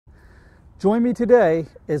Join me today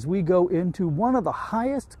as we go into one of the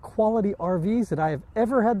highest quality RVs that I have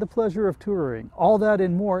ever had the pleasure of touring. All that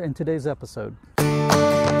and more in today's episode. I'm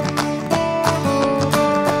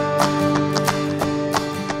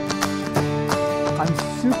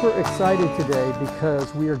super excited today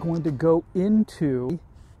because we are going to go into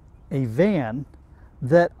a van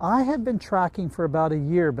that I have been tracking for about a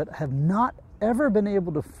year, but have not ever been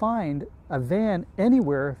able to find a van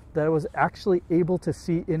anywhere that I was actually able to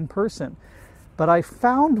see in person. But I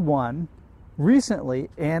found one recently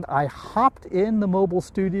and I hopped in the mobile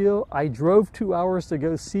studio. I drove 2 hours to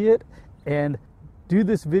go see it and do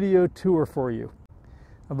this video tour for you.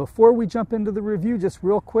 Now, before we jump into the review, just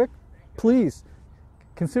real quick, please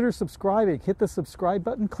consider subscribing. Hit the subscribe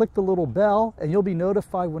button, click the little bell, and you'll be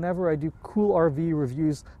notified whenever I do cool RV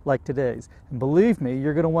reviews like today's. And believe me,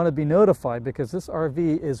 you're going to want to be notified because this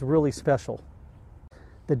RV is really special.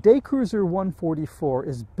 The Daycruiser 144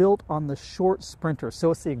 is built on the short Sprinter,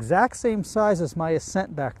 so it's the exact same size as my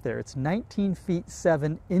Ascent back there. It's 19 feet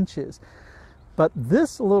 7 inches. But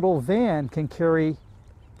this little van can carry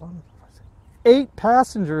 8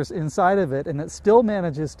 passengers inside of it, and it still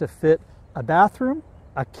manages to fit a bathroom,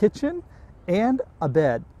 a kitchen, and a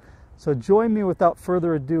bed. So join me without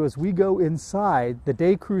further ado as we go inside the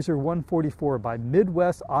Daycruiser 144 by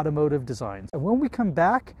Midwest Automotive Designs. And when we come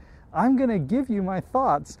back, I'm going to give you my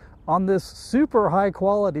thoughts on this super high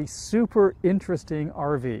quality, super interesting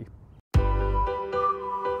RV.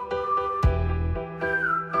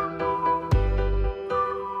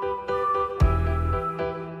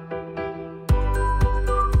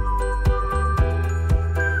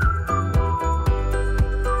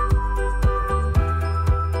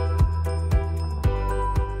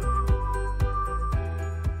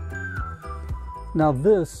 Now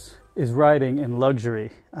this is riding in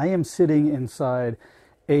luxury. I am sitting inside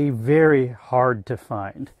a very hard to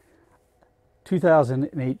find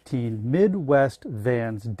 2018 Midwest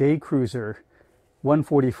Vans Daycruiser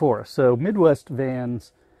 144. So Midwest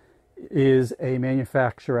Vans is a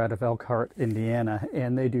manufacturer out of Elkhart, Indiana,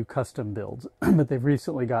 and they do custom builds, but they've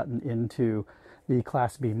recently gotten into the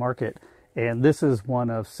Class B market, and this is one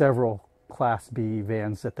of several Class B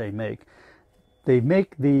vans that they make. They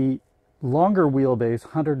make the longer wheelbase,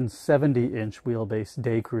 170-inch wheelbase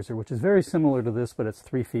Daycruiser, which is very similar to this, but it's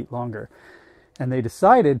 3 feet longer. And they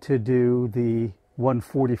decided to do the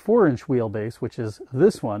 144-inch wheelbase, which is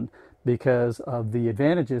this one, because of the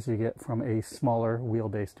advantages you get from a smaller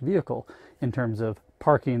wheelbase vehicle in terms of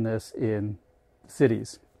parking this in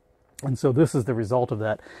cities. And so this is the result of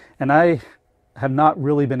that. And I have not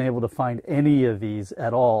really been able to find any of these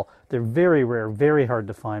at all. They're very rare, very hard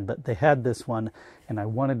to find, but they had this one and I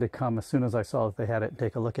wanted to come as soon as I saw that they had it and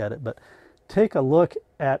take a look at it. But take a look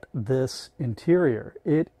at this interior.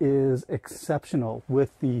 It is exceptional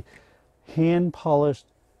with the hand polished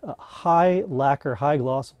high lacquer, high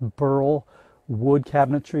gloss burl wood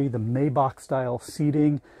cabinetry, the Maybach style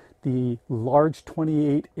seating, the large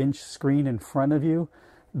 28-inch screen in front of you.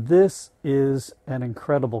 This is an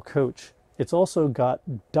incredible coach. It's also got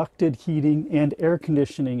ducted heating and air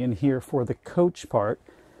conditioning in here for the coach part.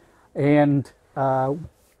 And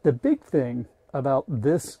the big thing about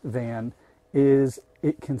this van is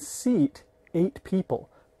it can seat 8 people,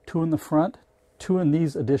 2 in the front, 2 in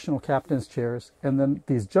these additional captain's chairs, and then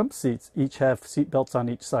these jump seats each have seat belts on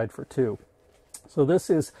each side for 2. So this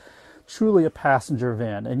is truly a passenger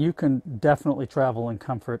van, and you can definitely travel in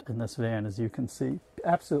comfort in this van, as you can see.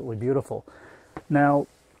 Absolutely beautiful. Now,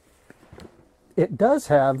 it does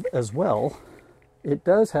have as well, it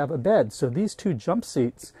does have a bed. So these 2 jump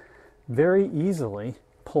seats very easily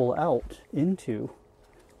pull out into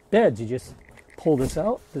beds. You just pull this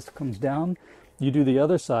out, this comes down, you do the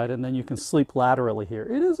other side, and then you can sleep laterally here.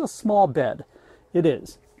 It is a small bed, it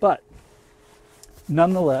is, but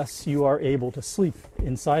nonetheless, you are able to sleep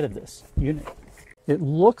inside of this unit. It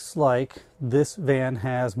looks like this van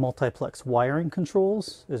has multiplex wiring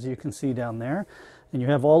controls, as you can see down there, and you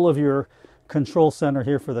have all of your control center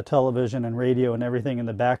here for the television and radio and everything in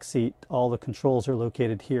the back seat. All the controls are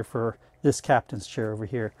located here for this captain's chair over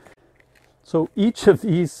here. So each of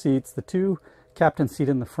these seats, the 2 captain seat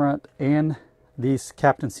in the front and these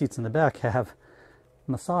captain seats in the back, have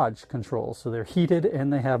massage controls. So they're heated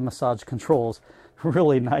and they have massage controls.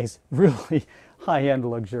 Really nice, really high-end,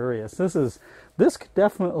 luxurious. This could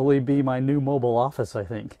definitely be my new mobile office, I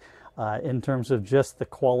think, in terms of just the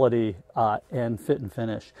quality and fit and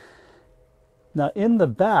finish. Now in the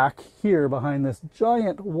back here, behind this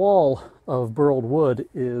giant wall of burled wood,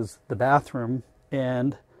 is the bathroom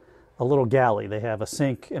and a little galley. They have a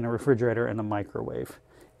sink and a refrigerator and a microwave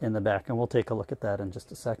in the back, and we'll take a look at that in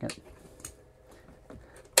just a second.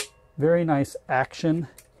 Very nice action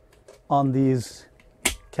on these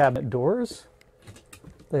cabinet doors.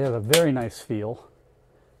 They have a very nice feel.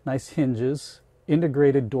 Nice hinges,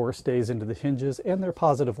 integrated door stays into the hinges, and they're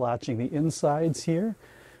positive latching. The insides here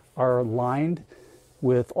are lined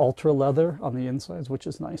with ultra leather on the insides, which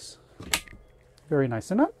is nice. Very nice.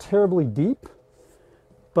 They're not terribly deep,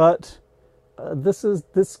 but this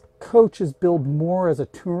coach is billed more as a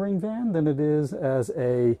touring van than it is as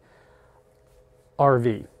a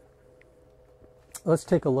RV. Let's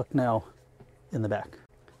take a look now in the back.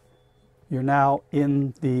 You're now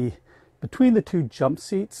in between the two jump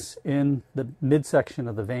seats in the midsection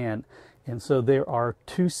of the van. And so there are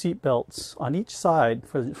 2 seat belts on each side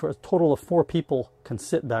for a total of 4 people can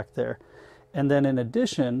sit back there. And then in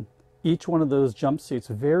addition, each one of those jump seats,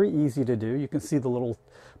 very easy to do. You can see the little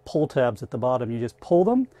pull tabs at the bottom. You just pull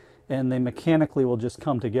them and they mechanically will just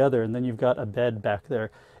come together, and then you've got a bed back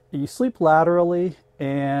there. You sleep laterally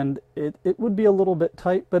and it would be a little bit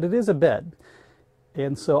tight, but it is a bed.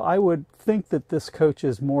 And so I would think that this coach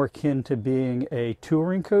is more akin to being a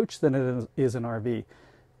touring coach than it is an RV.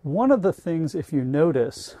 One of the things, if you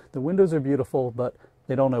notice, the windows are beautiful, but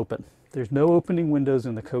they don't open. There's no opening windows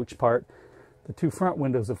in the coach part. The 2 front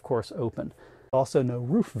windows, of course, open. Also no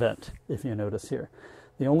roof vent, if you notice here.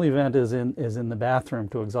 The only vent is in the bathroom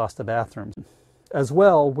to exhaust the bathroom. As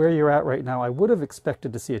well, where you're at right now, I would have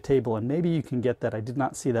expected to see a table, and maybe you can get that. I did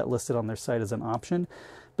not see that listed on their site as an option,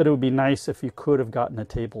 but it would be nice if you could have gotten a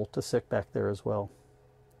table to sit back there as well.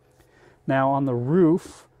 Now on the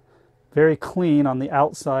roof, very clean on the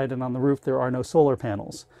outside, and on the roof there are no solar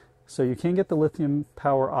panels. So you can get the lithium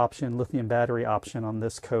power option, lithium battery option on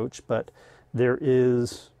this coach, but there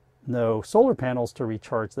is no solar panels to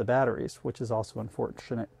recharge the batteries, which is also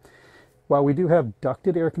unfortunate. While we do have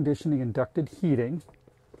ducted air conditioning and ducted heating,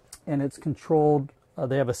 and it's controlled,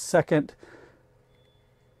 they have a second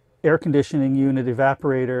air conditioning unit,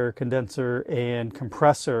 evaporator, condenser, and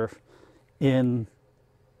compressor in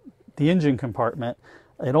the engine compartment.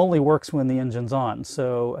 It only works when the engine's on.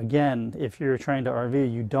 So again, if you're trying to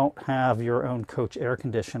RV, you don't have your own coach air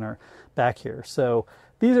conditioner back here. So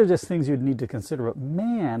these are just things you'd need to consider. But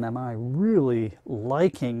man, am I really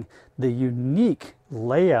liking the unique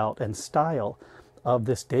layout and style of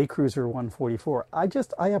this Daycruiser 144.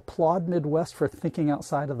 I applaud Midwest for thinking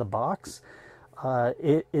outside of the box.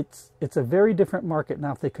 It's a very different market.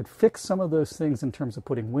 Now, if they could fix some of those things in terms of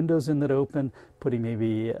putting windows in that open, putting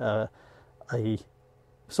maybe a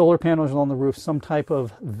solar panels on the roof, some type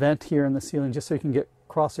of vent here in the ceiling just so you can get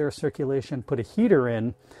cross-air circulation, put a heater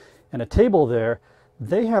in and a table there,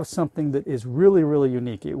 they have something that is really, really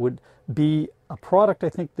unique. It would be a product, I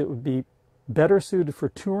think, that would be better suited for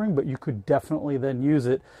touring, but you could definitely then use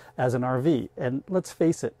it as an RV. And let's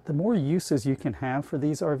face it, the more uses you can have for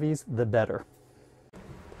these RVs, the better.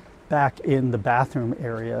 Back in the bathroom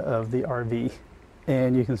area of the RV,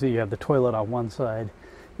 and you can see you have the toilet on one side,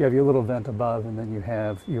 you have your little vent above, and then you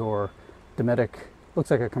have your Dometic, looks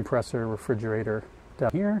like a compressor refrigerator down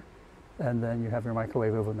here, and then you have your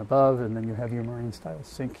microwave oven above, and then you have your marine style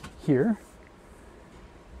sink here.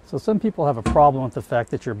 So some people have a problem with the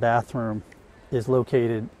fact that your bathroom is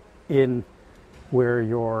located in where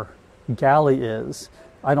your galley is.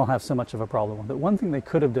 I don't have so much of a problem with it. One thing they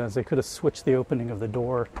could have done is they could have switched the opening of the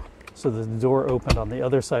door so that the door opened on the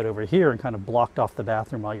other side over here and kind of blocked off the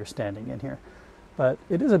bathroom while you're standing in here. But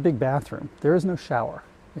it is a big bathroom. There is no shower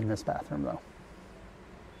in this bathroom though.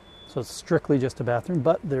 So it's strictly just a bathroom,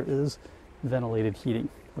 but there is ventilated heating,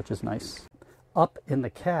 which is nice. Up in the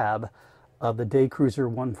cab of the Daycruiser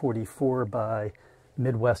 144 by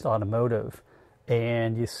Midwest Automotive,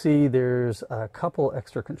 and you see there's a couple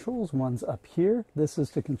extra controls. One's up here. This is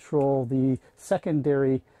to control the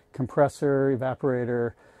secondary compressor,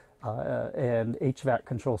 evaporator, and HVAC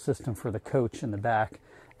control system for the coach in the back.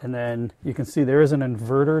 And then you can see there is an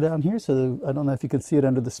inverter down here. So I don't know if you can see it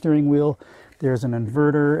under the steering wheel. There's an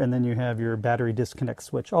inverter, and then you have your battery disconnect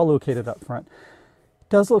switch, all located up front. It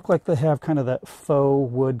does look like they have kind of that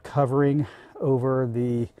faux wood covering over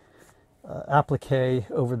the applique,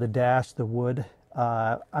 over the dash, the wood.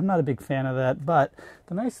 I'm not a big fan of that, but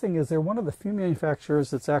the nice thing is they're one of the few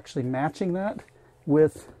manufacturers that's actually matching that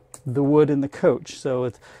with the wood in the coach. So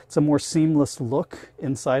it's a more seamless look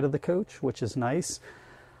inside of the coach, which is nice.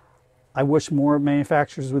 I wish more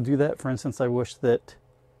manufacturers would do that. For instance, I wish that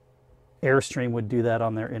Airstream would do that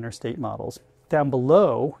on their interstate models. Down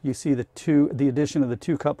below, you see the addition of the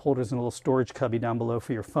 2 cup holders and a little storage cubby down below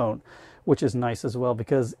for your phone, which is nice as well,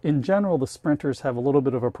 because in general, the Sprinters have a little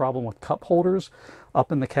bit of a problem with cup holders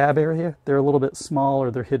up in the cab area. They're a little bit small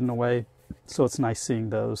or they're hidden away, so it's nice seeing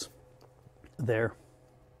those there.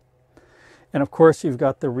 And of course, you've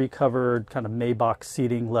got the recovered kind of Maybach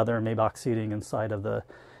seating, leather Maybach seating inside of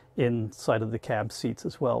the cab seats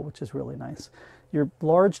as well, which is really nice. Your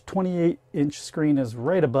large 28-inch screen is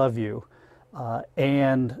right above you,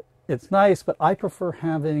 and it's nice, but I prefer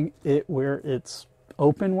having it where it's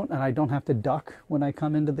open and I don't have to duck when I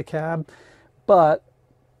come into the cab. But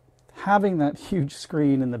having that huge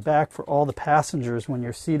screen in the back for all the passengers when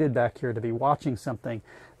you're seated back here to be watching something,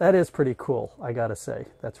 that is pretty cool, I gotta say.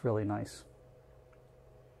 That's really nice.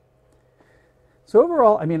 So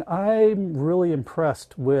overall, I mean, I'm really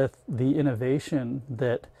impressed with the innovation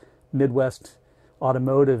that Midwest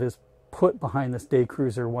Automotive has put behind this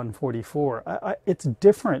Daycruiser 144. It's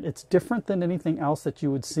different. It's different than anything else that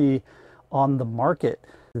you would see on the market.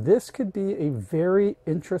 This could be a very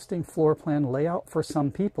interesting floor plan layout for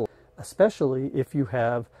some people, especially if you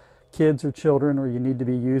have kids or children, or you need to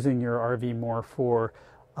be using your RV more for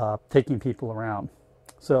taking people around.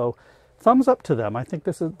 So thumbs up to them. I think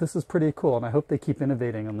this is pretty cool, and I hope they keep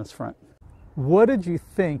innovating on this front. What did you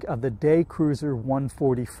think of the Daycruiser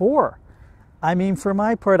 144? I mean, for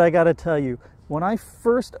my part, I got to tell you, when I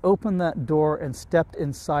first opened that door and stepped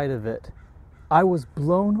inside of it, I was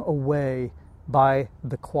blown away by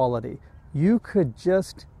the quality. You could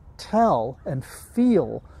just tell and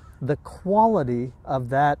feel the quality of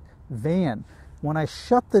that van. When I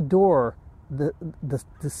shut the door, the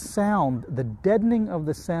sound, the deadening of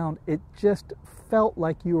the sound, it just felt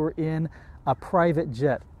like you were in a private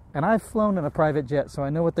jet. And I've flown in a private jet, so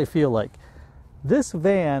I know what they feel like. This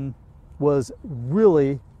van was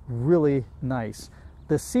really, really nice.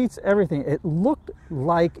 The seats, everything, it looked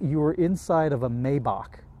like you were inside of a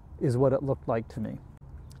Maybach, is what it looked like to me.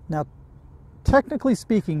 Now, technically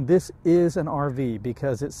speaking, this is an RV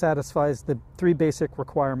because it satisfies the 3 basic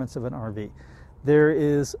requirements of an RV. There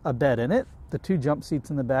is a bed in it, the 2 jump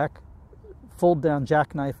seats in the back, fold down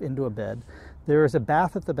jackknife into a bed. There is a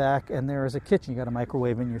bath at the back, and there is a kitchen. You got a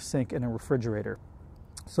microwave in your sink and a refrigerator.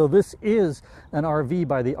 So this is an RV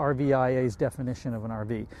by the RVIA's definition of an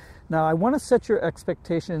RV. Now, I want to set your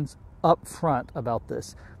expectations up front about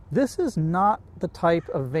this. This is not the type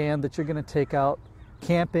of van that you're going to take out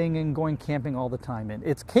camping and going camping all the time in.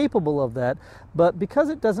 It's capable of that, but because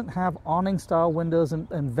it doesn't have awning style windows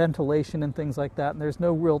and ventilation and things like that, and there's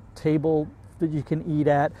no real table that you can eat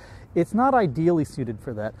at, it's not ideally suited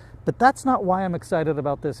for that. But that's not why I'm excited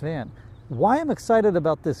about this van. Why I'm excited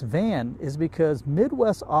about this van is because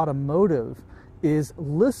Midwest Automotive is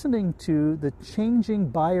listening to the changing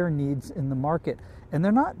buyer needs in the market. And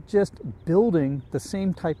they're not just building the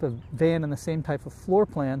same type of van and the same type of floor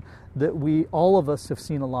plan that all of us have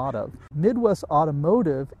seen a lot of. Midwest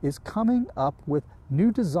Automotive is coming up with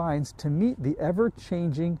new designs to meet the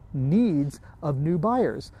ever-changing needs of new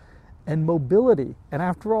buyers and mobility. And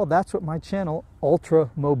after all, that's what my channel, Ultra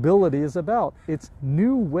Mobility, is about. It's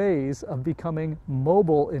new ways of becoming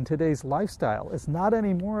mobile in today's lifestyle. It's not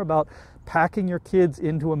anymore about packing your kids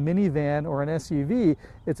into a minivan or an SUV.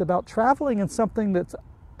 It's about traveling in something that's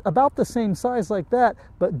about the same size like that,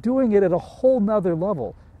 but doing it at a whole nother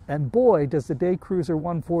level. And boy, does the Daycruiser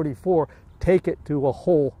 144 take it to a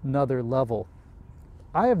whole nother level.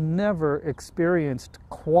 I have never experienced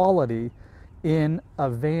quality in a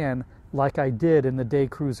van like I did in the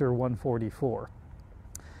Daycruiser 144.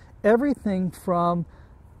 Everything from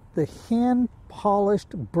the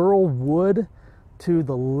hand-polished burl wood to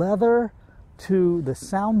the leather to the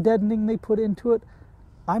sound deadening they put into it.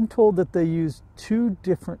 I'm told that they use 2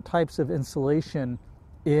 different types of insulation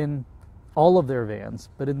in all of their vans,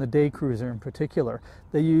 but in the Daycruiser in particular.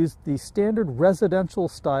 They use the standard residential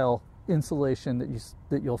style insulation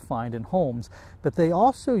that you'll find in homes, but they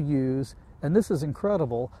also use, and this is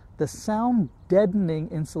incredible, the sound deadening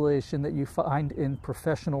insulation that you find in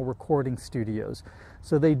professional recording studios.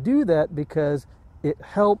 So they do that because it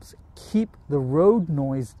helps keep the road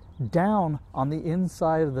noise down on the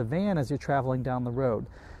inside of the van as you're traveling down the road.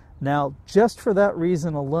 Now, just for that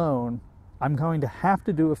reason alone, I'm going to have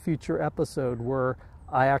to do a future episode where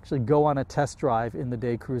I actually go on a test drive in the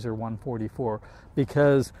Daycruiser 144,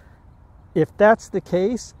 because if that's the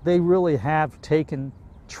case, they really have taken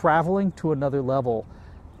traveling to another level.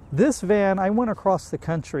 This van, I went across the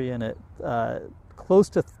country in it, close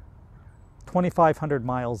to 2,500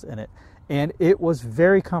 miles in it, and it was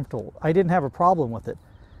very comfortable. I didn't have a problem with it.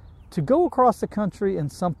 To go across the country in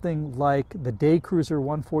something like the Daycruiser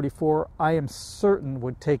 144, I am certain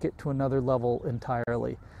would take it to another level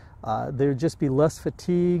entirely. There'd just be less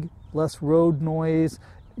fatigue, less road noise.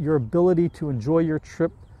 Your ability to enjoy your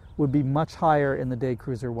trip would be much higher in the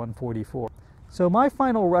Daycruiser 144. So my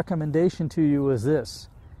final recommendation to you is this.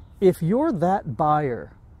 If you're that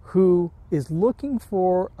buyer who is looking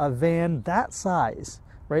for a van that size,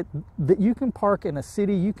 right, that you can park in a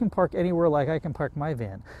city, you can park anywhere like I can park my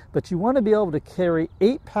van, but you want to be able to carry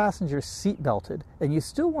 8 passengers seat belted, and you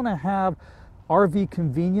still want to have RV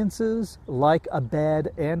conveniences like a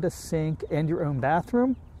bed and a sink and your own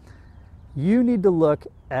bathroom, you need to look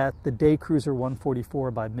at the Daycruiser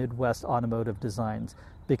 144 by Midwest Automotive Designs,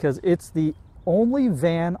 because it's the only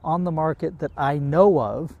van on the market that I know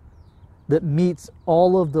of that meets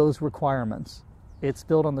all of those requirements. It's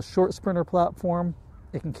built on the short sprinter platform.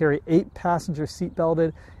 It can carry 8 passengers seat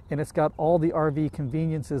belted, and it's got all the RV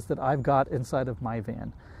conveniences that I've got inside of my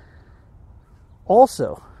van.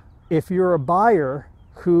 Also, if you're a buyer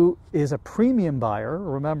who is a premium buyer,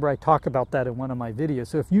 remember I talk about that in one of my videos.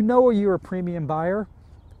 So if you know you're a premium buyer,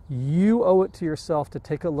 you owe it to yourself to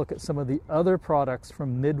take a look at some of the other products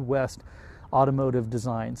from Midwest Automotive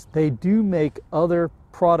Designs. They do make other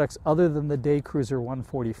products other than the Daycruiser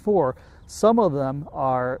 144. Some of them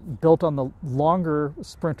are built on the longer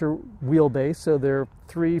Sprinter wheelbase, so they're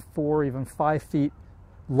 3, 4, even 5 feet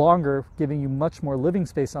longer, giving you much more living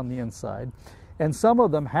space on the inside. And some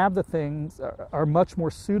of them have the things, are much more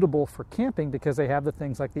suitable for camping because they have the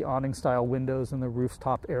things like the awning style windows and the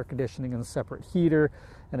rooftop air conditioning and a separate heater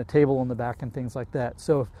and a table in the back and things like that.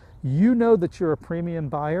 So if you know that you're a premium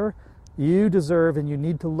buyer, you deserve and you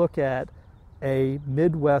need to look at a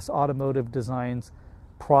Midwest Automotive Designs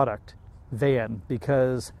product van,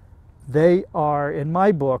 because they are, in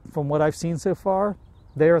my book, from what I've seen so far,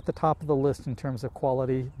 they're at the top of the list in terms of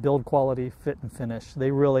quality, build quality, fit and finish.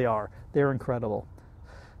 They really are. They're incredible.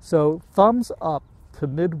 So thumbs up to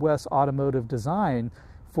Midwest Automotive Design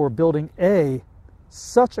for building A,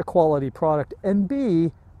 such a quality product, and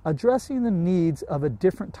B, addressing the needs of a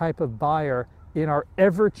different type of buyer in our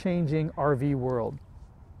ever-changing RV world.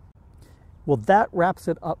 Well, that wraps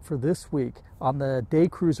it up for this week on the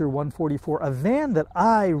Daycruiser 144, a van that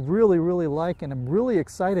I really, really like, and I'm really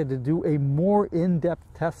excited to do a more in-depth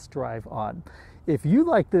test drive on. If you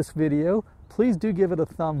like this video, please do give it a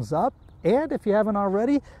thumbs up, and if you haven't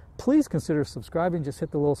already, please consider subscribing. Just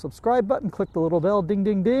hit the little subscribe button, click the little bell, ding,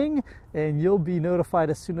 ding, ding, and you'll be notified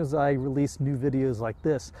as soon as I release new videos like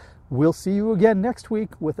this. We'll see you again next week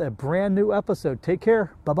with a brand new episode. Take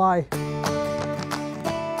care. Bye-bye.